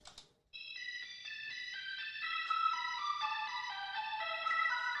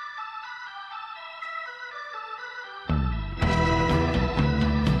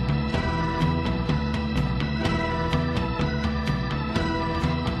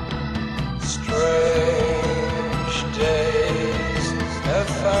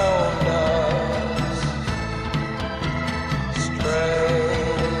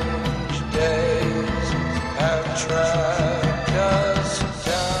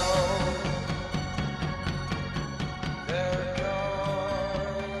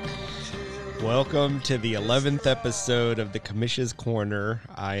Welcome to the 11th episode of the Commissioner's Corner.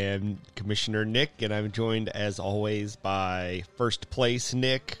 I am Commissioner Nick, and I'm joined, as always, by first place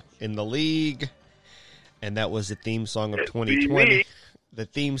Nick in the league. And that was the theme song of 2020. The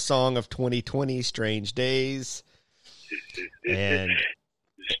theme song of 2020, Strange Days. And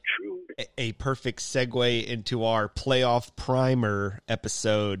it's true. A perfect segue into our playoff primer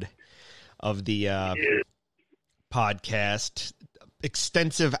episode of the podcast.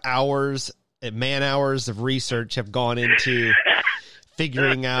 Extensive hours, man hours of research have gone into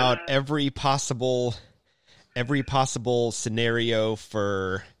figuring out every possible scenario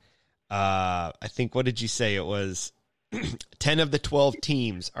for, I think, what did you say? It was 10 of the 12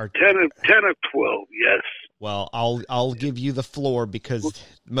 teams are 10 of 12. Yes. Well, I'll give you the floor because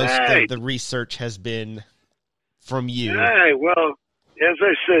most of the research has been from you. All right. Well, as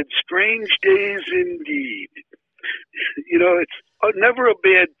I said, strange days indeed. You know, it's never a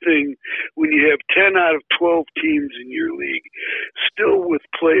bad thing when you have 10 out of 12 teams in your league still with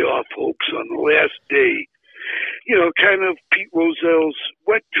playoff hopes on the last day. You know, kind of Pete Rozelle's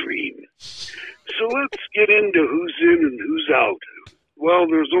wet dream. So let's get into who's in and who's out. Well,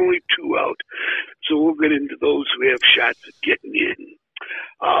 there's only two out, so we'll get into those who have shots at getting in.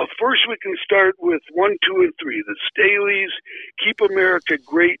 First, we can start with 1, 2, and 3. The Staleys, Keep America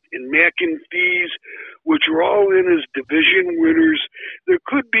Great, and McIntees, which are all in as division winners. There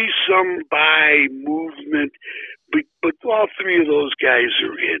could be some bye movement, but all three of those guys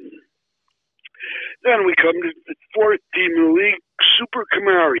are in. Then we come to the fourth team in the league, Super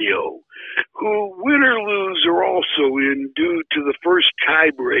Camario, who, win or lose, are also in due to the first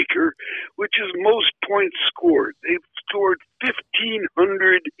tiebreaker, which is most points scored. They've scored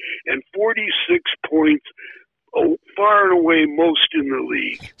 1,546 points, far and away most in the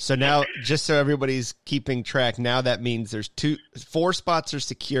league. So now, just so everybody's keeping track, now that means there's 4 spots are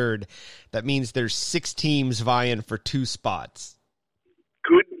secured. That means there's 6 teams vying for 2 spots.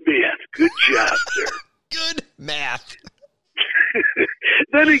 Good math. Good job, sir. Good math.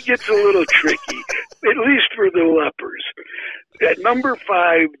 Then it gets a little tricky, at least for the Lepers. At number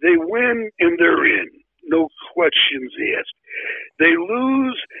 5, they win and they're in. No questions asked. They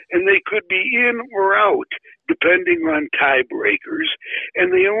lose and they could be in or out, depending on tiebreakers,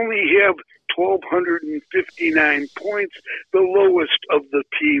 and they only have 1,259 points, the lowest of the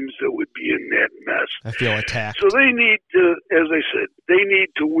teams that would be in that mess. I feel attacked. So they need to, as I said, they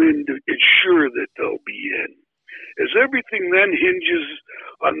need to win to ensure that they'll be in. As everything then hinges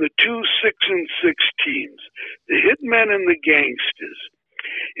on the 2 6-6 teams, the Hitmen and the Gangstas.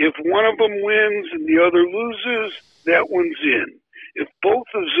 If one of them wins and the other loses, that one's in. If both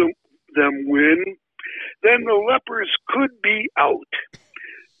of them win, then the Lepers could be out.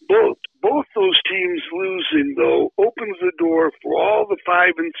 Both those teams losing, though, opens the door for all the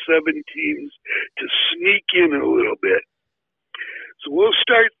 5 and 7 teams to sneak in a little bit. So we'll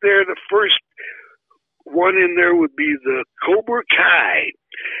start there. The first one in there would be the Cobra Kai.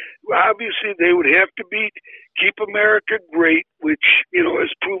 Obviously, they would have to beat Keep America Great, which, you know,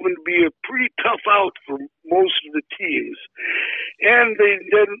 has proven to be a pretty tough out for most of the teams. And they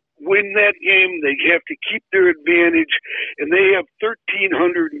then win that game. They have to keep their advantage, and they have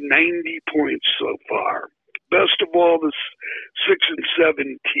 1,390 points so far. Best of all the 6 and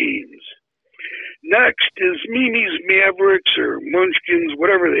 7 teams. Next is Mimi's Mavericks or Munchkins,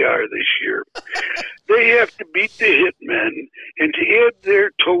 whatever they are this year. They have to beat the Hitmen, and to add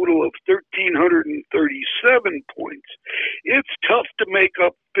their total of 1,337 points, it's tough to make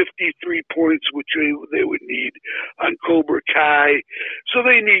up 53 points, which they would need on Cobra Kai. So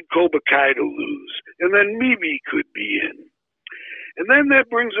they need Cobra Kai to lose, and then Mimi could be in. And then that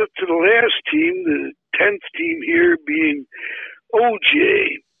brings us to the last team, the 10th team here being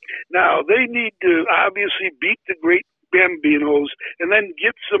OJ. Now, they need to obviously beat the Great Bambinos and then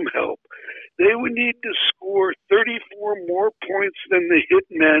get some help. They would need to score 34 more points than the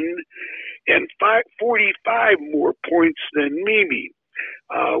Hitmen and 45 more points than Mimi,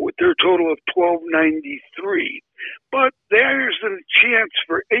 with their total of 1,293. But there's a chance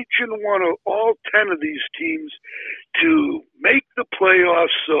for each and one of all 10 of these teams to make the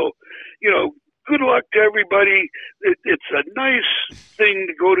playoffs. So, you know, good luck to everybody. It's a nice thing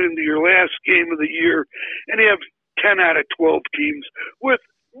to go into your last game of the year and have 10 out of 12 teams with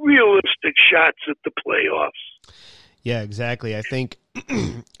realistic shots at the playoffs. Yeah, exactly. I think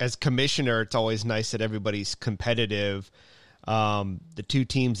as commissioner, it's always nice that everybody's competitive. The 2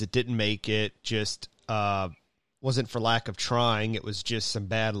 teams that didn't make it just wasn't for lack of trying. It was just some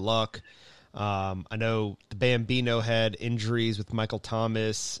bad luck. I know the Bambino had injuries with Michael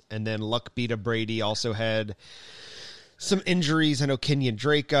Thomas, and then Luck Beta Brady also had some injuries. I know Kenyon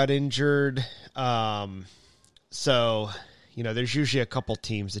Drake got injured. So, there's usually a couple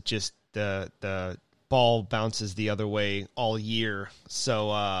teams that just the ball bounces the other way all year.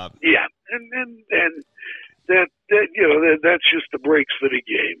 So yeah, and that that's just the breaks for the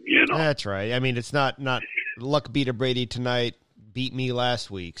game. That's right. I mean, it's not luck beat a Brady tonight, beat me last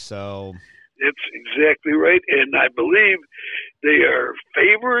week. So that's exactly right, and I believe they are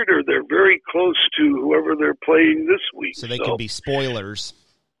favored or they're very close to whoever they're playing this week. So they can be spoilers.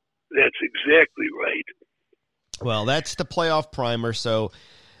 That's exactly right. Well, that's the playoff primer. So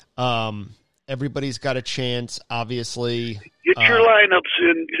everybody's got a chance, obviously. Get your lineups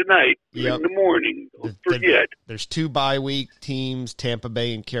in tonight, in the morning. Don't forget. There's 2 bye week teams, Tampa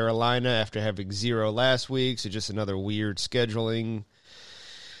Bay and Carolina, after having 0 last week. So just another weird scheduling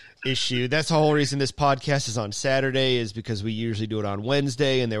issue. That's the whole reason this podcast is on Saturday, is because we usually do it on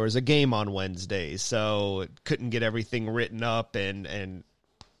Wednesday, and there was a game on Wednesday. So couldn't get everything written up. And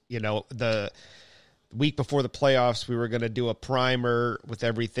the week before the playoffs, we were going to do a primer with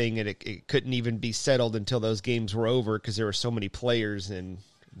everything, and it couldn't even be settled until those games were over because there were so many players and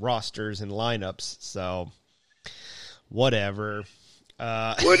rosters and lineups. So whatever.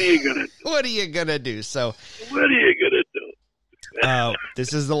 What are you gonna do? What are you gonna do? So what are you gonna do?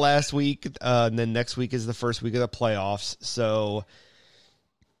 This is the last week, and then next week is the first week of the playoffs. So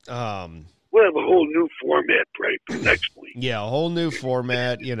we'll have a whole new format right for next week. Yeah, a whole new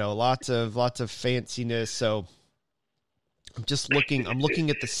format. Lots of fanciness. So I'm looking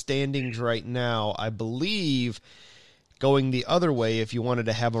at the standings right now. I believe going the other way, if you wanted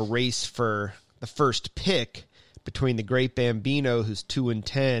to have a race for the first pick between the Great Bambino, who's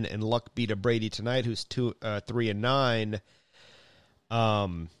 2-10, and Luck Beat a Brady tonight, who's 3-9.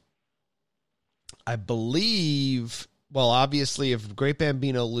 I believe. Well, obviously, if Great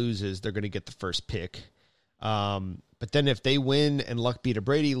Bambino loses, they're going to get the first pick. But then if they win and Luck Beat a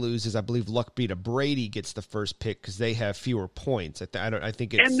Brady loses, I believe Luck Beat a Brady gets the first pick because they have fewer points. I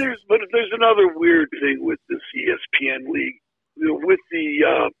think it's. And there's another weird thing with this ESPN league, with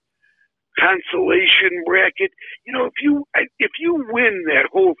the consolation bracket. If you win that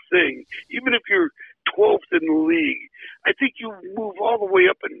whole thing, even if you're 12th in the league, I think you move all the way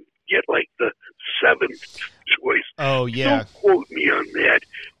up and get like the 7th choice. Oh yeah. Don't quote me on that,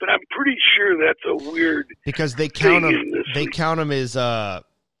 but I'm pretty sure that's a weird because they count them. They count them as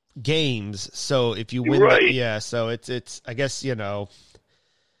games. So if you win, right. So it's. I guess not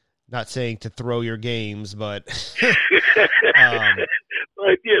saying to throw your games, but.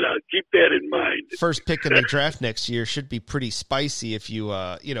 But keep that in mind. First pick in the draft next year should be pretty spicy if you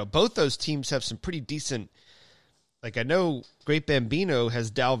both those teams have some pretty decent. Like, I know Great Bambino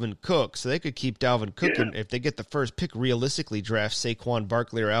has Dalvin Cook, so they could keep Dalvin Cook, and if they get the first pick, realistically draft Saquon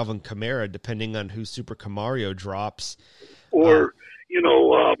Barkley or Alvin Kamara, depending on who Super Camario drops. Or,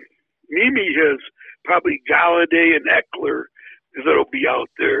 Mimi has probably Galladay and Eckler that'll be out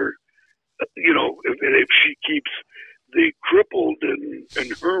there, if she keeps the crippled and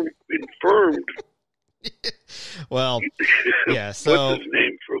infirmed. Well, yeah, so what's his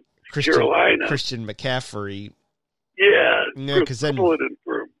name from Carolina? Christian McCaffrey. Yeah, because then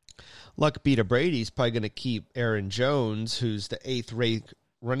infirm. Luck Beat a Brady's probably going to keep Aaron Jones, who's the 8th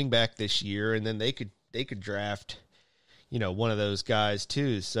running back this year, and then they could draft, one of those guys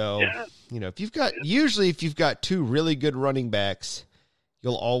too. So, if you've got 2 really good running backs,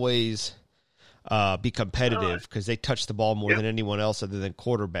 you'll always be competitive because they touch the ball more than anyone else other than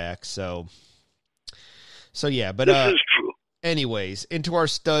quarterbacks. So yeah, but this is true. Anyways, into our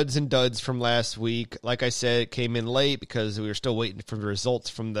studs and duds from last week. Like I said, it came in late because we were still waiting for the results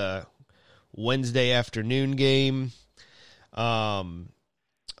from the Wednesday afternoon game.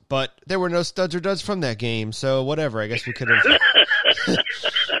 But there were no studs or duds from that game, so whatever. I guess we could have.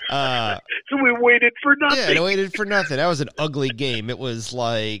 So we waited for nothing. Yeah, I waited for nothing. That was an ugly game. It was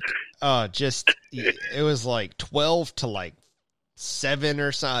like, it was like 12-7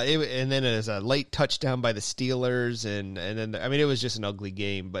 or something. And then it was a late touchdown by the Steelers. And then, it was just an ugly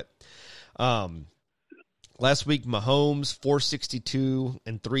game. But last week, Mahomes, 462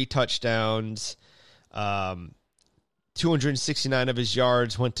 and 3 touchdowns. 269 of his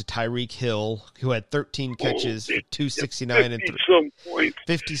yards went to Tyreek Hill, who had 13 catches for 269 and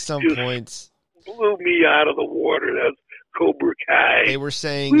 50-some points. Blew me out of the water. That's Cobra Kai. They were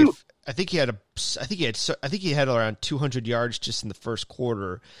saying I think he had around 200 yards just in the first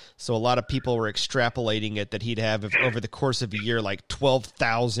quarter. So a lot of people were extrapolating it that he'd have over the course of a year like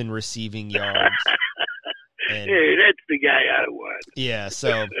 12,000 receiving yards. And, hey, that's the guy I want. Yeah,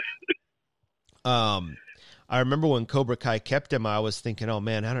 so I remember when Cobra Kai kept him, I was thinking, oh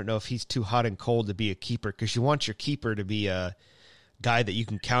man, I don't know if he's too hot and cold to be a keeper, because you want your keeper to be a guy that you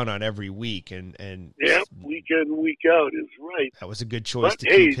can count on every week. And yeah, week in, week out is right. That was a good choice to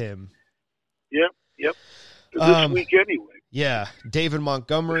keep him. Yep. This week anyway. Yeah, David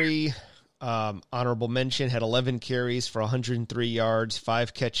Montgomery, honorable mention, had 11 carries for 103 yards,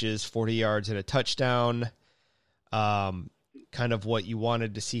 5 catches, 40 yards, and a touchdown. Kind of what you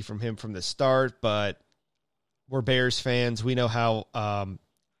wanted to see from him from the start, but we're Bears fans. We know how, I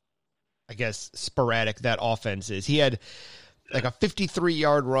guess, sporadic that offense is. He had like a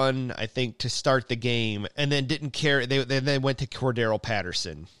 53-yard run, I think, to start the game, and then didn't care. They went to Cordero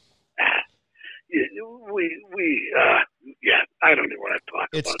Patterson. I don't even want to talk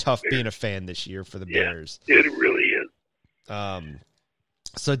about it. It's tough being a fan this year for the Bears. It really is.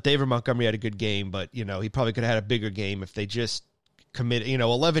 So David Montgomery had a good game, but, he probably could have had a bigger game if they just committed,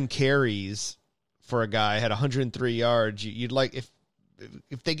 11 carries for a guy, had 103 yards. You'd like,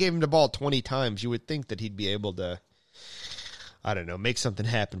 if they gave him the ball 20 times, you would think that he'd be able to, I don't know, make something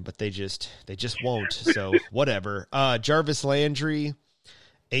happen, but they just won't. So whatever. Jarvis Landry,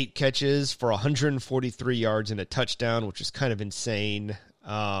 8 catches for 143 yards and a touchdown, which is kind of insane.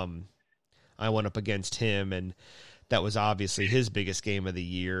 I went up against him, and that was obviously his biggest game of the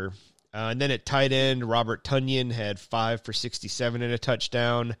year. And then at tight end, Robert Tonyan had 5 for 67 and a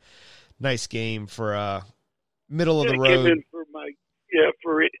touchdown. Nice game for middle of the road. Came in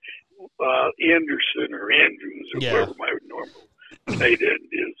for Anderson or Andrews or whoever my normal tight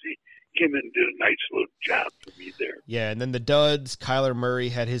end is. He came in and did a nice little job for me there. Yeah, and then the duds, Kyler Murray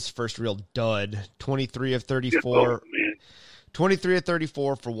had his first real dud, 23 of 34. Oh, man. 23 of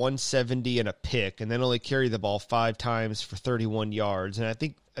 34 for 170 and a pick, and then only carried the ball 5 times for 31 yards. And I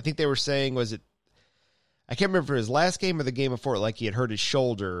think they were saying, I can't remember his last game or the game before, like he had hurt his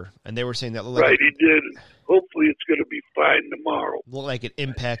shoulder, and they were saying that looked like he did. Hopefully it's going to be fine tomorrow. Looked like it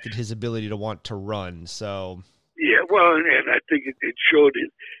impacted his ability to want to run. So yeah, well, and I think it showed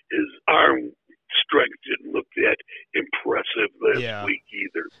his arm strength didn't look that impressive last week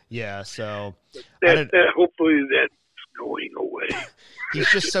either. Yeah, so hopefully that's going away. He's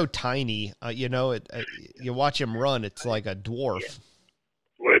just so tiny. You watch him run, it's like a dwarf. Yeah.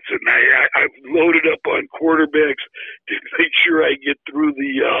 Listen, I've loaded up on quarterbacks to make sure I get through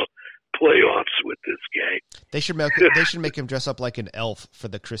the playoffs with this guy. They should make him dress up like an elf for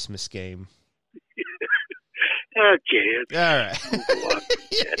the Christmas game. Okay. All right.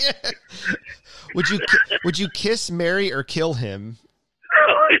 Yeah. Would you kiss, marry, or kill him?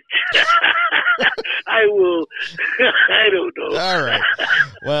 I will. I don't know. All right.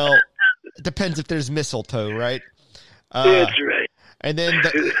 Well, it depends if there's mistletoe, right? That's right. And then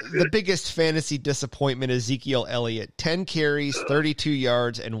the biggest fantasy disappointment, Ezekiel Elliott. 10 carries, 32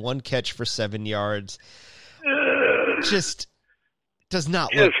 yards, and 1 catch for 7 yards. Just does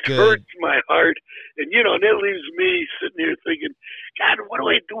not look good. It hurts my heart. And, that leaves me sitting here thinking, God, what do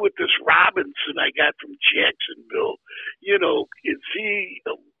I do with this Robinson I got from Jacksonville? Is he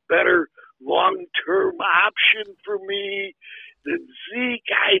a better long-term option for me than Zeke?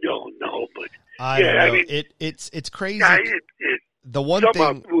 I don't know. But I don't know. I mean, it's crazy. The one thing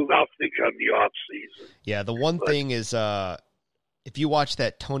I'll think on the off season. Yeah, the one thing is if you watch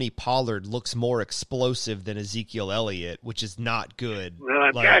that, Tony Pollard looks more explosive than Ezekiel Elliott, which is not good. Well,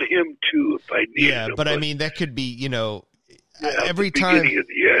 I've got him too if I need him. But I mean that could be, every time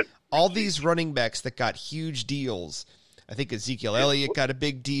all these running backs that got huge deals. I think Ezekiel Elliott got a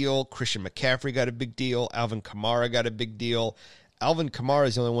big deal, Christian McCaffrey got a big deal, Alvin Kamara got a big deal. Alvin Kamara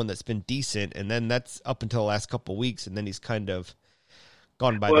is the only one that's been decent, and then that's up until the last couple of weeks, and then he's kind of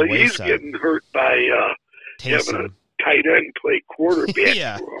gone by the wayside. He's getting hurt by having a tight end play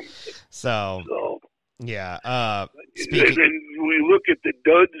quarterback for him. So yeah. And we look at the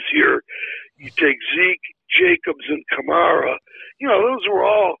duds here. You take Zeke, Jacobs, and Kamara. Those were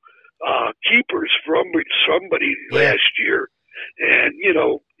all keepers from somebody last year. And,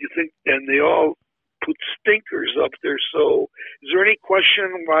 you think, and they all put stinkers up there. So is there any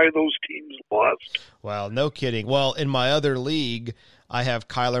question why those teams lost? Well, no kidding. Well, in my other league, I have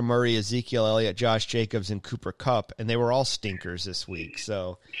Kyler Murray, Ezekiel Elliott, Josh Jacobs, and Cooper Kupp, and they were all stinkers this week.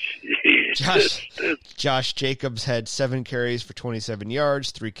 So Josh Jacobs had 7 carries for 27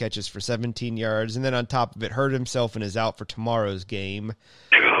 yards, 3 catches for 17 yards, and then on top of it, hurt himself and is out for tomorrow's game.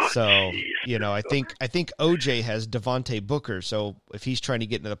 So, I think OJ has Devontae Booker, so if he's trying to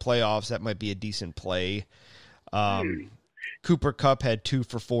get into the playoffs, that might be a decent play. Cooper Kupp had 2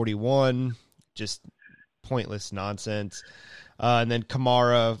 for 41, just pointless nonsense. And then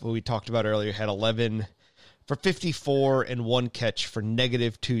Kamara, who we talked about earlier, had 11 for 54 and 1 catch for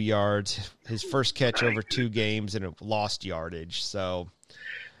 -2 yards. His first catch over 2 games and it lost yardage. So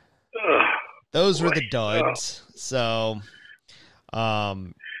those were the duds. So, yeah.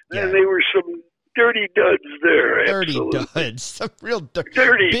 And they were some dirty duds there. Dirty absolutely. duds. Some real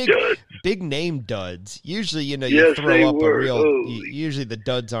Dirty duds. Big name duds. Usually, you Yes, throw they up were. a real, Holy. usually the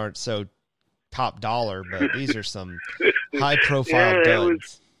duds aren't so top dollar, but these are some high profile Yeah,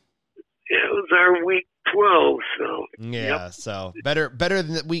 duds. It was our week 12, so. Yeah, so better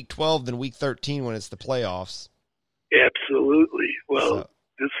than week 12 than week 13 when it's the playoffs. Absolutely. Well, So-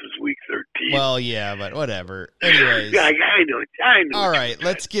 this is week 13. Well, yeah, but whatever. Anyways. I know. All right,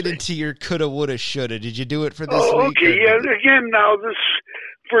 let's get into your coulda, woulda, shoulda. Did you do it for this week? Okay. or Yeah. did- Again, now this,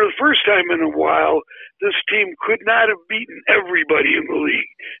 for the first time in a while, this team could not have beaten everybody in the league.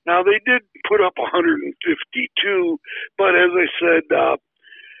 Now, they did put up 152, but as I said,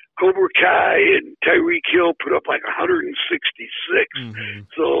 Cobra Kai and Tyreek Hill put up like 166. Mhm.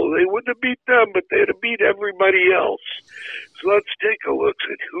 So they wouldn't have beat them, but they'd have beat everybody else. So let's take a look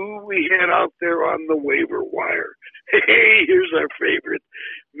at who we had out there on the waiver wire. Hey, here's our favorite,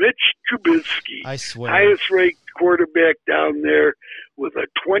 Mitch Trubisky, I swear. highest ranked quarterback down there with a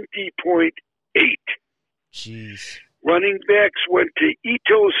 20.8. Jeez. Running backs went to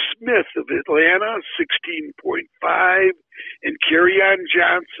Ito Smith of Atlanta, 16.5, and Kerryon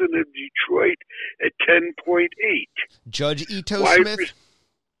Johnson of Detroit at 10.8. Judge Ito Wide Smith?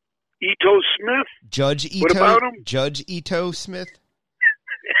 re- Ito Smith? Judge Ito? What about him? Judge Ito Smith?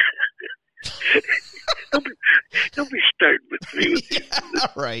 Don't be starting with me with these.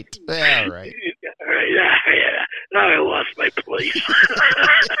 All right. All right. Yeah. Now I lost my place.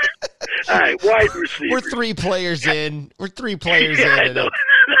 All right, wide receiver. We're 3 players in. Yeah, I in. know.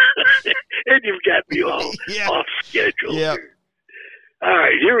 And you've got me all Yeah. off schedule. Yep. Here. All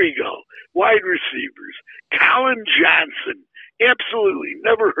right, here we go. Wide receivers. Colin Johnson. Absolutely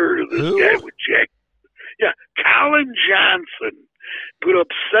never heard of this Who? guy with Jack. Yeah, Colin Johnson put up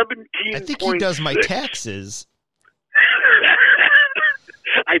 17. I think he does my taxes.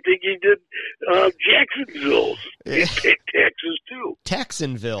 I think he did Jacksonville's. He Yeah. paid taxes too.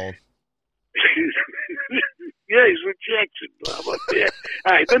 Taxonville. Yeah, he's with Jacksonville. How about that?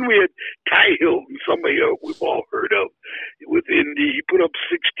 All right, then we had Ty Hilton, somebody we've all heard of with Indy. He put up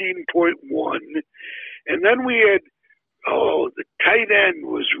 16.1. And then we had, the tight end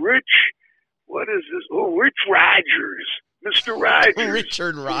was Rich. What is this? Oh, Rich Rogers. Mr. Rogers.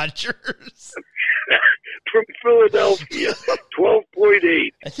 Richard Rogers. From Philadelphia,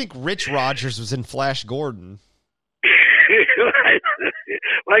 12.8. I think Rich Rogers was in Flash Gordon.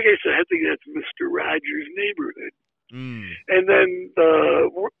 Like I said, I think that's Mr. Rogers' neighborhood. Mm. And then the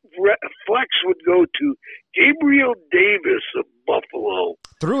flex would go to Gabriel Davis of Buffalo.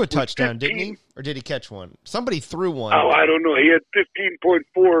 Threw a touchdown, 15 didn't he? Or did he catch one? Somebody threw one. Oh, I don't know. He had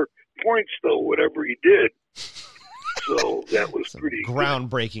 15.4 points, though, whatever he did. So that was Some pretty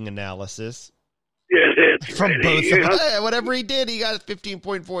groundbreaking analysis. Yeah, that's From right. both Yeah, of us. Whatever he did, he got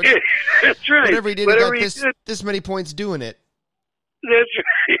 15.4. yeah, that's right. Whatever he did, Whatever he got this many points doing it. That's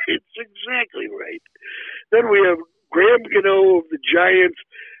right. It's exactly right. Then we have Graham Gano of the Giants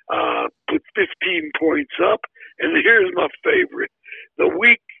put 15 points up. And here's my favorite.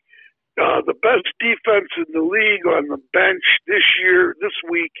 The best defense in the league on the bench this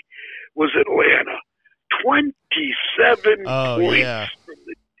week, was Atlanta. 27 points from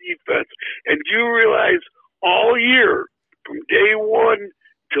the defense. And do you realize all year, from day 1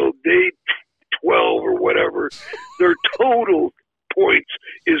 till day 12 or whatever, their total points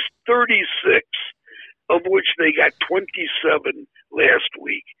is 36, of which they got 27 last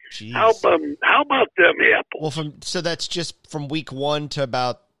week. Jeez. How about them apples? Well, so that's just from week 1 to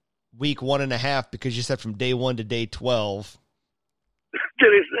about week 1.5, because you said from day 1 to day 12. Did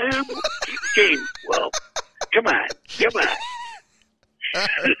it say game? Well, come on. All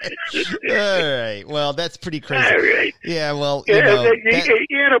right. Well, that's pretty crazy. All right. Yeah. Well, Yeah, you know,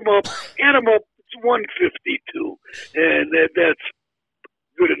 you add them up. It's 152, and that's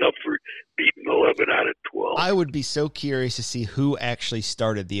good enough for beating 11 out of 12. I would be so curious to see who actually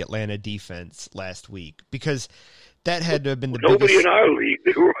started the Atlanta defense last week, because that had to have been the Nobody biggest. in our league.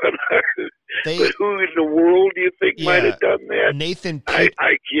 They were on our. But who in the world do you think might have done that?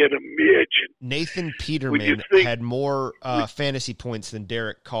 I can't imagine. Nathan Peterman had more fantasy points than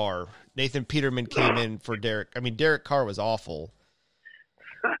Derek Carr. Nathan Peterman came in for Derek. I mean, Derek Carr was awful.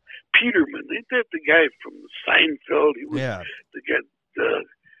 Peterman, ain't that the guy from Seinfeld? He was the guy.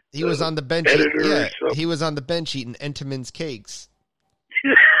 He was on the bench. He was on the bench eating Entenmann's cakes.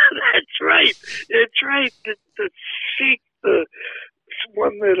 That's right. The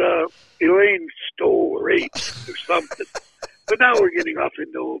one that Elaine stole or ate or something. But now we're getting off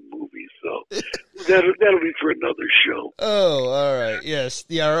into movies, so that'll be for another show. Oh, all right. Yes,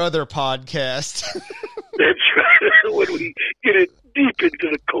 our other podcast. That's right. When we get it deep into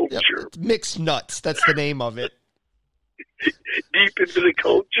the culture. Yep. Mixed Nuts. That's the name of it. Deep into the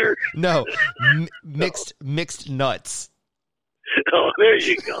culture? No, mixed nuts. Oh, there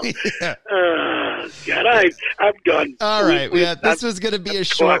you go. Yeah. God, I'm done. All right. This was going to be a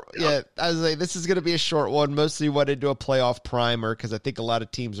short. Yeah, I was like, this is going to be a short one. Mostly wanted to do a playoff primer because I think a lot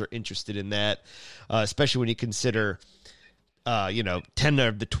of teams are interested in that, especially when you consider, 10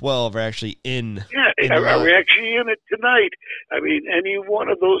 of the 12 are actually in. Yeah, are we actually in it tonight? I mean, any one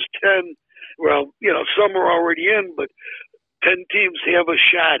of those 10. Well, some are already in, but 10 teams have a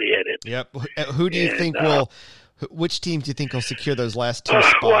shot at it. Yep. Who do you think will? Which team do you think will secure those last two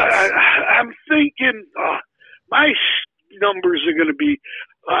spots? Well, I'm thinking my numbers are going to be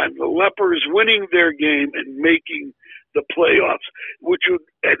on the Lepers winning their game and making the playoffs, which would,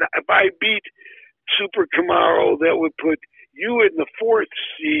 and if I beat Super Camaro, that would put you in the 4th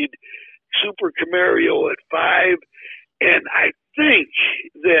seed, Super Camario at 5, and I think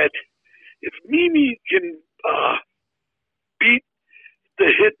that if Mimi can beat the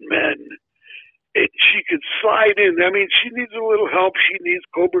Hitmen, she could slide in. I mean, she needs a little help. She needs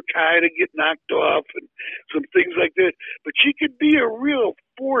Cobra Kai to get knocked off and some things like that. But she could be a real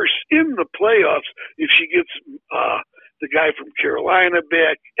force in the playoffs if she gets the guy from Carolina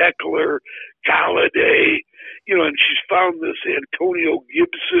back, Eckler, Galladay, and she's found this Antonio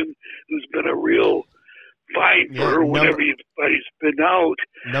Gibson, who's been a real find for her whenever anybody's been out.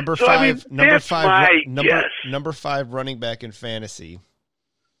 Number five running back in fantasy.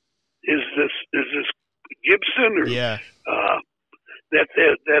 Is this Gibson or yeah? That's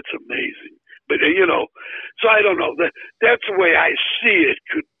amazing. But so I don't know. That's the way I see it.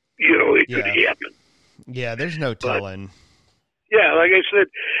 Could happen. Yeah, there's no telling. But, yeah, like I said,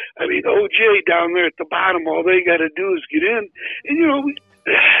 I mean OJ down there at the bottom. All they got to do is get in, and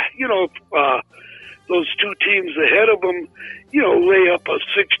if those two teams ahead of them, lay up a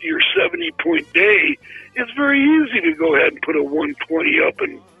 60 or 70 point day, it's very easy to go ahead and put a 120 up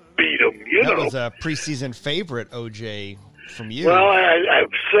and beat them. That was a preseason favorite, OJ, from you. Well,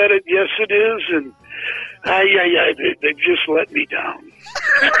 I've said it. Yes, it is, and they just let me down.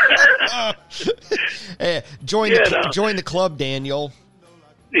 Hey, join the club, Daniel.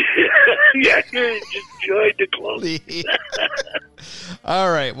 Yeah, just join the club.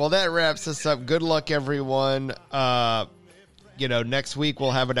 All right. Well, that wraps us up. Good luck, everyone. Next week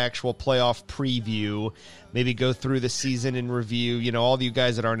we'll have an actual playoff preview. Maybe go through the season in review. All of you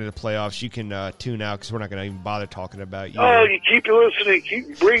guys that aren't in the playoffs, you can tune out because we're not going to even bother talking about you. Oh, you keep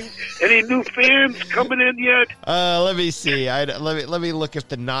listening. Bring any new fans coming in yet? Let me see. Let me look if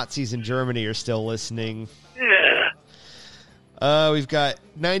the Nazis in Germany are still listening. Yeah. We've got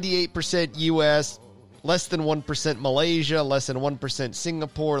 98% U.S., less than 1% Malaysia, less than 1%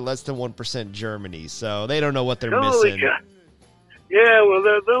 Singapore, less than 1% Germany. So they don't know what they're missing. God. Yeah, well,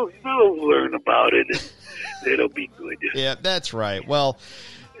 they'll learn about it, and it'll be good. Yeah, that's right. Well,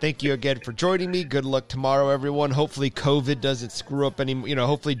 thank you again for joining me. Good luck tomorrow, everyone. Hopefully COVID doesn't screw up any.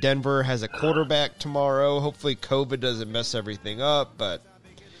 Hopefully Denver has a quarterback tomorrow. Hopefully COVID doesn't mess everything up. But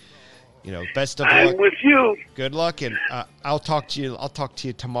best of luck. I'm with you. Good luck, and I'll talk to you. I'll talk to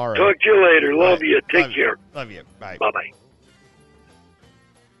you tomorrow. Talk to you later. Love you. Take care. Love you. Bye. Bye-bye.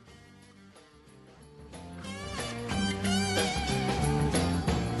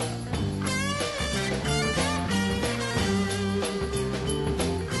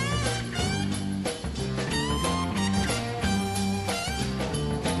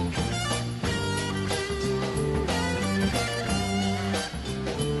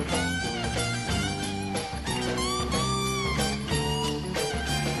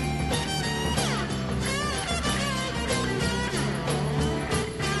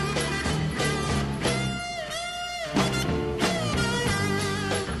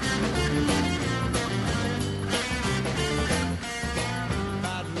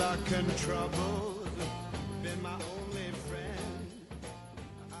 trouble.